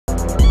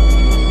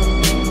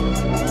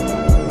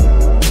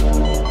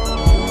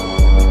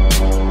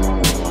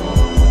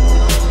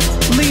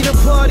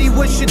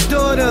with your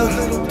daughter.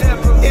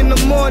 In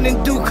the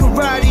morning, do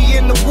karate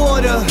in the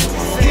water.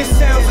 His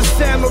sounds of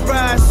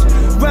samurais,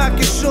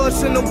 rockin'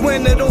 shorts in the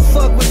winter. Don't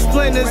fuck with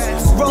splinters,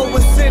 roll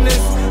with sinners.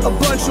 A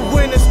bunch of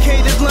winners,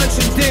 catered lunch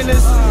and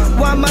dinners.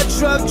 Why my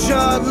truck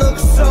jar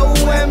looks so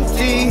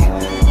empty?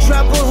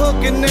 Drop a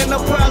hook and then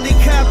I'll probably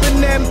cop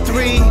an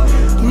M3.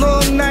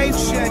 Long knife,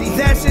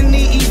 that's in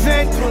the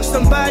event.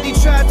 Somebody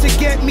tried to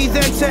get me,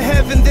 then to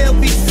heaven they'll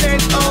be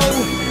sent.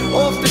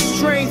 Oh, off the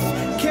strength.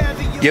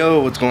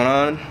 Yo, what's going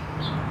on?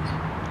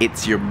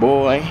 It's your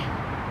boy,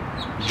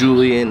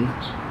 Julian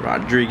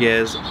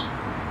Rodriguez,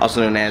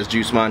 also known as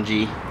Juice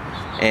Manji,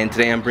 and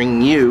today I'm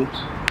bringing you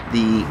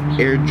the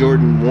Air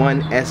Jordan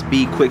 1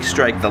 SB Quick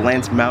Strike, the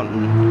Lance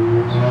Mountain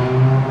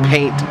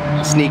paint,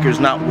 sneakers,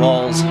 not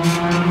walls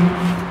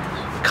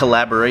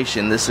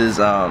collaboration. This is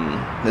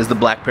the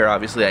black pair.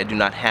 Obviously, I do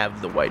not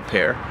have the white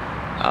pair.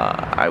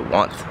 I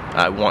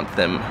want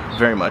them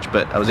very much,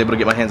 but I was able to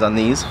get my hands on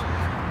these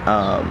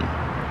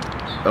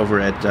over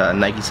at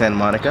Nike Santa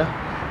Monica,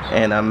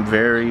 and I'm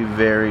very,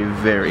 very,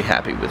 very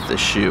happy with this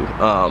shoe.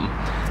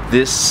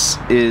 This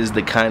is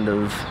the kind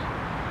of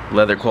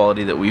leather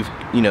quality that we've,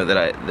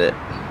 that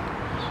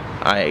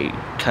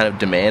I kind of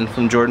demand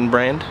from Jordan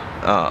Brand.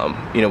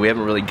 We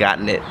haven't really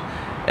gotten it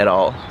at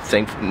all.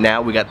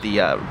 Now we got the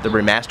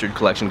remastered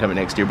collection coming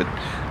next year, but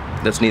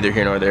that's neither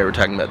here nor there. We're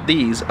talking about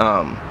these.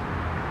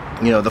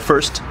 The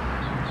first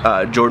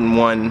Jordan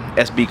 1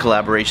 SB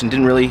collaboration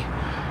didn't really,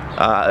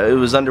 it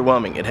was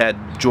underwhelming. It had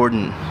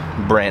Jordan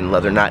Brand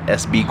leather, not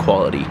SB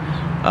quality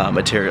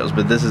materials,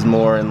 but this is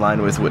more in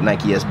line with what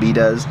Nike SB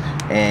does,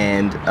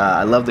 and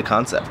I love the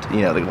concept.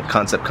 The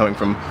concept coming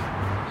from,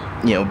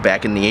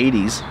 back in the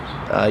 80s.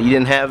 You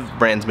didn't have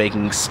brands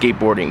making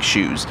skateboarding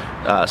shoes,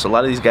 so a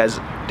lot of these guys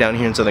down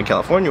here in Southern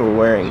California were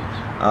wearing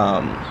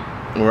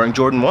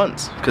Jordan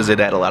 1s because it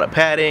had a lot of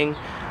padding.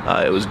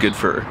 It was good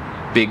for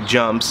big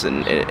jumps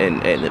and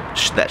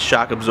that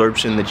shock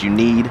absorption that you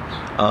need.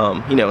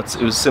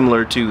 It was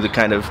similar to the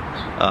kind of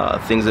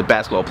things that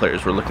basketball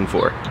players were looking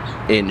for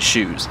in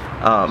shoes.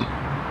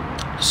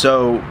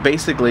 So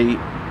basically,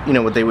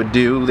 what they would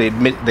do, they'd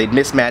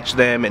mismatch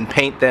them and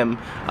paint them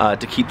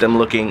to keep them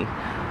looking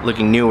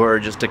newer,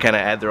 just to kind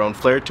of add their own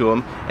flair to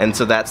them. And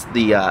so that's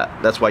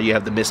why you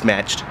have the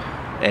mismatched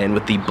and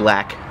with the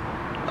black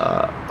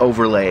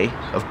overlay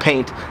of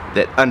paint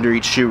that under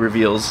each shoe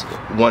reveals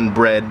one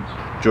bred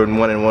Jordan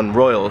 1 and one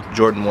Royal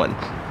Jordan 1.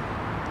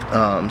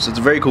 So it's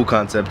a very cool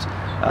concept.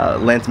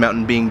 Lance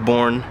Mountain being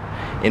born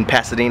in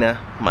Pasadena,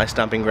 my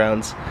stomping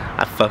grounds,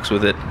 I fucks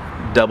with it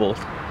double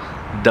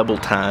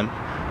time.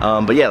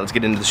 But yeah, let's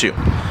get into the shoe.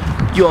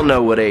 You all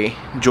know what a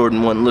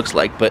Jordan 1 looks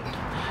like, but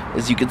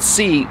as you can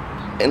see,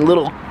 in the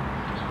little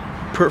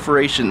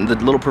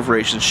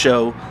perforations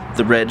show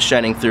the red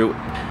shining through,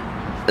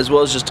 as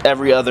well as just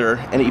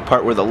any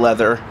part where the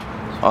leather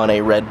on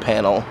a red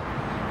panel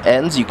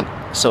ends.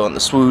 So on the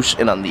swoosh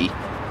and on the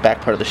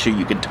back part of the shoe,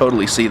 you can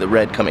totally see the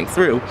red coming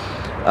through.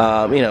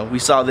 We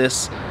saw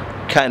this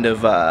kind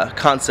of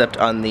concept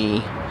on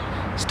the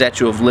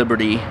Statue of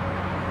Liberty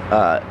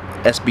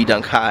SB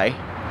Dunk High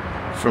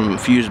from a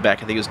few years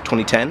back. I think it was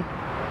 2010.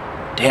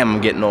 Damn,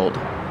 I'm getting old.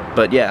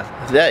 But yeah,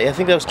 I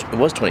think it was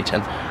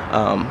 2010.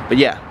 But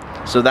yeah,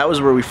 so that was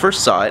where we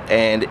first saw it,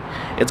 and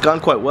it's gone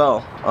quite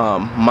well.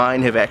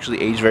 Mine have actually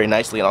aged very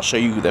nicely, and I'll show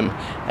you them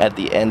at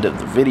the end of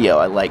the video.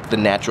 I like the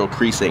natural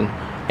creasing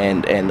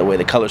and the way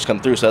the colors come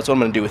through, so that's what I'm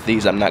going to do with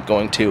these. I'm not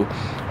going to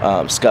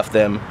scuff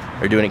them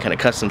or do any kind of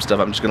custom stuff.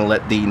 I'm just going to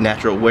let the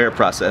natural wear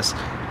process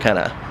kind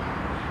of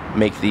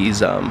make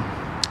these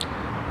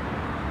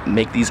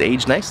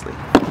age nicely.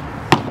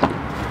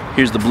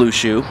 Here's the blue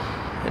shoe,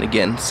 and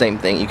again, same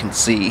thing. You can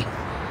see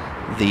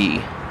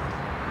the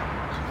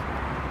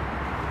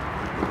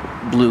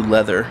blue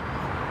leather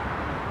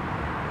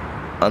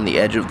on the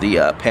edge of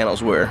the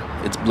panels where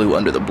it's blue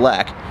under the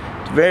black.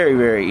 It's very,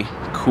 very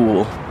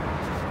cool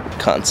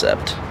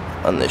concept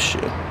on this shoe.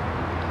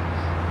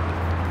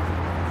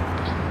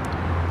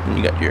 And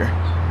you got your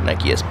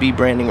Nike SB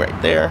branding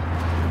right there,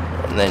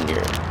 and then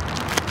your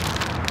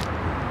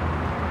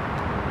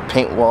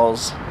paint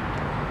walls,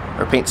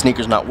 or paint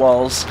sneakers not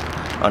walls,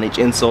 on each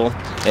insole,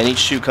 and each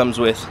shoe comes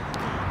with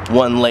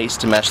one lace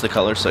to match the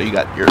color. So you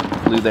got your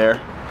blue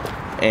there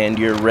and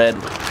your red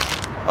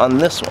on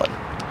this one.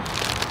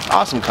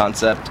 Awesome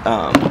concept.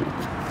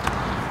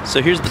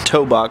 So here's the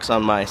toe box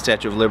on my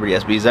Statue of Liberty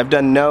SBs. I've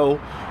done no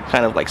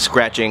kind of like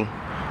scratching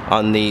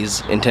on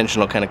these,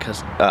 intentional kind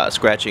of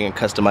scratching and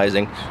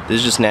customizing. This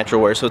is just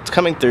natural wear, so it's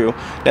coming through.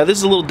 Now this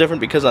is a little different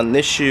because on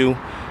this shoe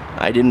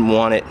I didn't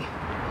want it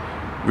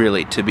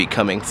really to be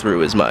coming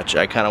through as much.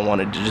 I kind of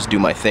wanted to just do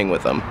my thing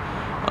with them.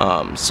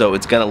 So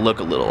it's gonna look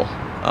a little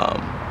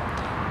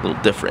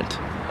different.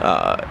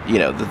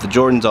 The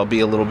Jordans, I'll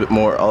be a little bit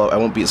more, I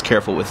won't be as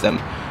careful with them.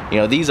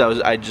 These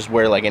I just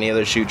wear like any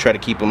other shoe, try to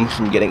keep them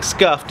from getting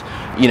scuffed.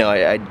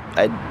 I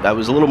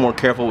was a little more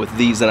careful with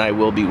these than I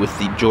will be with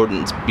the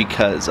Jordans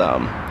because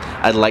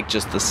I like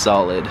just the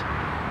solid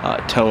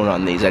tone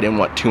on these. I didn't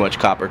want too much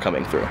copper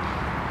coming through.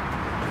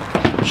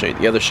 I'll show you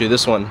the other shoe.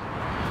 This one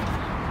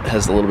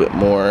has a little bit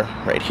more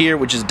right here,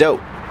 which is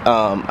dope.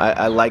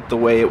 I like the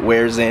way it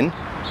wears in,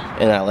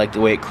 and I like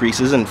the way it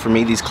creases. And for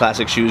me, these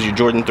classic shoes, your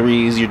Jordan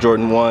 3s, your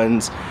Jordan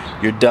 1s,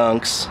 your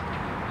Dunks,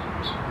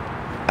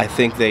 I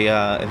think they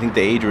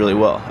age really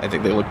well. I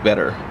think they look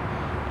better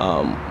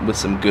with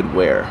some good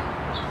wear.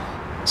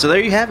 So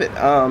there you have it.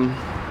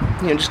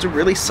 You know, just a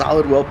really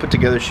solid, well put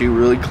together shoe,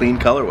 really clean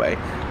colorway.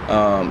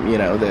 You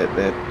know,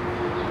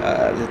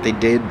 that they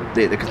did.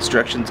 The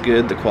construction's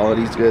good, the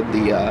quality's good,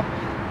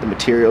 the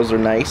materials are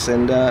nice,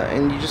 and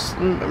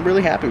I'm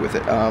really happy with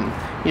it.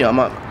 You know,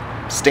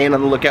 I'm staying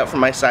on the lookout for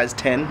my size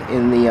 10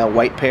 in the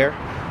white pair,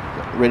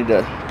 ready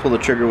to pull the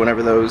trigger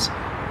whenever those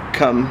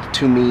come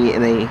to me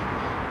in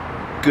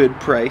a good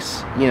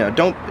price. You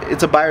know,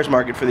 it's a buyer's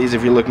market for these.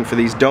 If you're looking for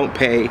these, don't be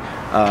paying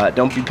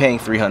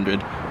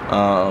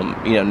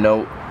 $300. You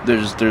know,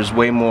 there's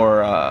way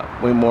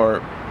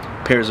more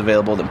pairs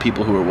available than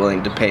people who are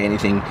willing to pay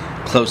anything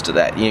close to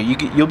that. You know,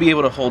 you'll be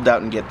able to hold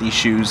out and get these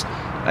shoes.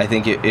 I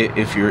think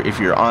if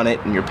you're on it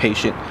and you're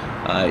patient,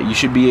 you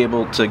should be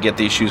able to get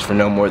these shoes for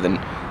no more than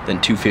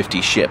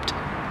 $250 shipped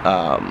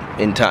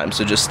in time.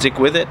 So just stick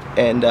with it,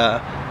 and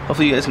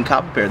hopefully you guys can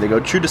cop a pair. They go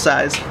true to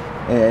size,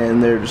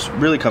 and they're just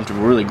really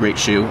comfortable, really great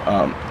shoe.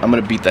 I'm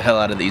gonna beat the hell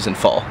out of these in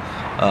fall,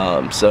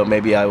 so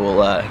maybe I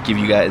will give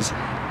you guys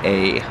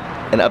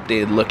an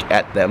updated look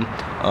at them.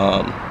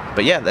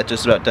 But yeah, that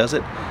just about does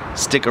it.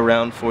 Stick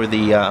around for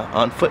the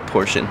on foot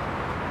portion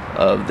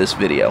of this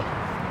video.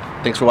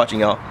 Thanks for watching,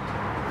 y'all.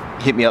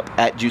 Hit me up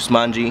at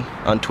Juicemanji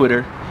on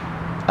Twitter,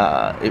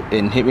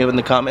 and hit me up in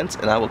the comments,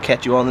 and I will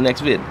catch you all in the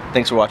next vid.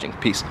 Thanks for watching.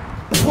 Peace.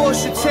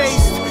 Porsche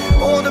taste,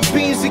 all the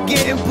beans are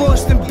getting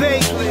washed and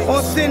baked.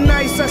 On thin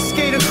ice, I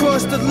skate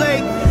across the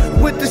lake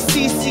with the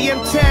CCM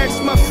tags.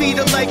 My feet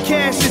are like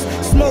cashes.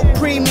 Smoke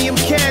premium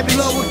cabbage.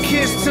 Blow a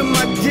kiss to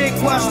my dick.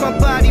 Wash my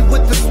body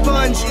with the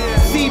sponge.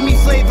 Feed me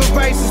flavored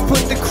rices.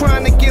 Put the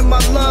chronic in my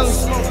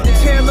lungs.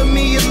 Tailor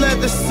me a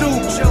leather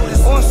suit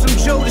on some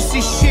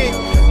Jodeci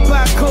shit.